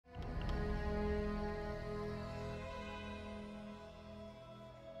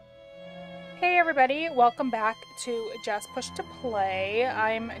Hey everybody, welcome back to Just Push to Play.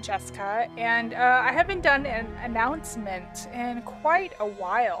 I'm Jessica, and I haven't done an announcement in quite a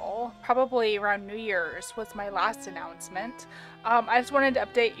while. Probably around New Year's was my last announcement. I just wanted to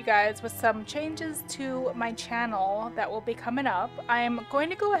update you guys with some changes to my channel that will be coming up. I'm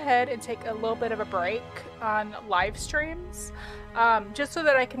going to go ahead and take a little bit of a break on live streams. Just so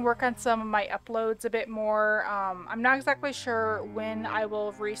that I can work on some of my uploads a bit more. I'm not exactly sure when I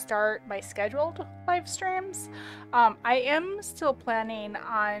will restart my scheduled live streams. I am still planning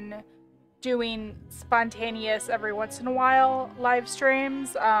on doing spontaneous every once in a while live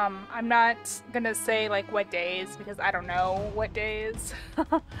streams. I'm not gonna say like what days because I don't know what days.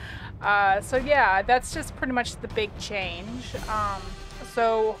 So yeah, that's just pretty much the big change.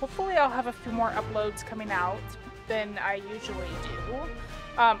 So hopefully I'll have a few more uploads coming out than I usually do.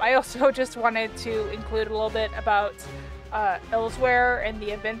 I also just wanted to include a little bit about Elsewhere and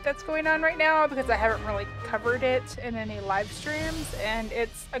the event that's going on right now because I haven't really covered it in any live streams, and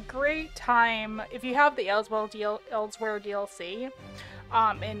it's a great time if you have the Elsewhere DLC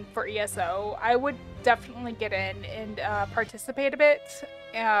and for ESO. I would definitely get in and participate a bit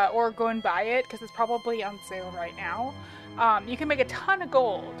or go and buy it because it's probably on sale right now. You can make a ton of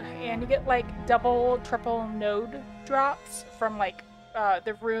gold and you get like double, triple node drops from like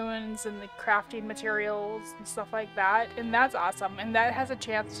the runes and the crafting materials and stuff like that, and that's awesome. And that has a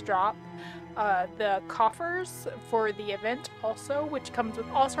chance to drop the coffers for the event also, which comes with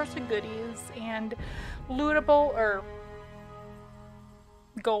all sorts of goodies and lootable or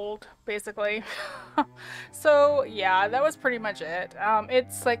gold basically. So yeah, that was pretty much it.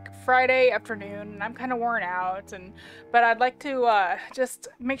 It's like Friday afternoon and I'm kind of worn out, but I'd like to just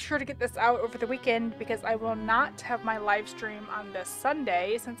make sure to get this out over the weekend because I will not have my live stream on this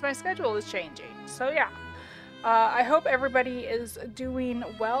Sunday since my schedule is changing. So yeah, I hope everybody is doing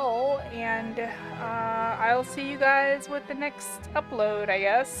well, and I'll see you guys with the next upload, I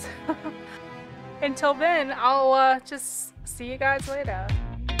guess. Until then, I'll just see you guys later.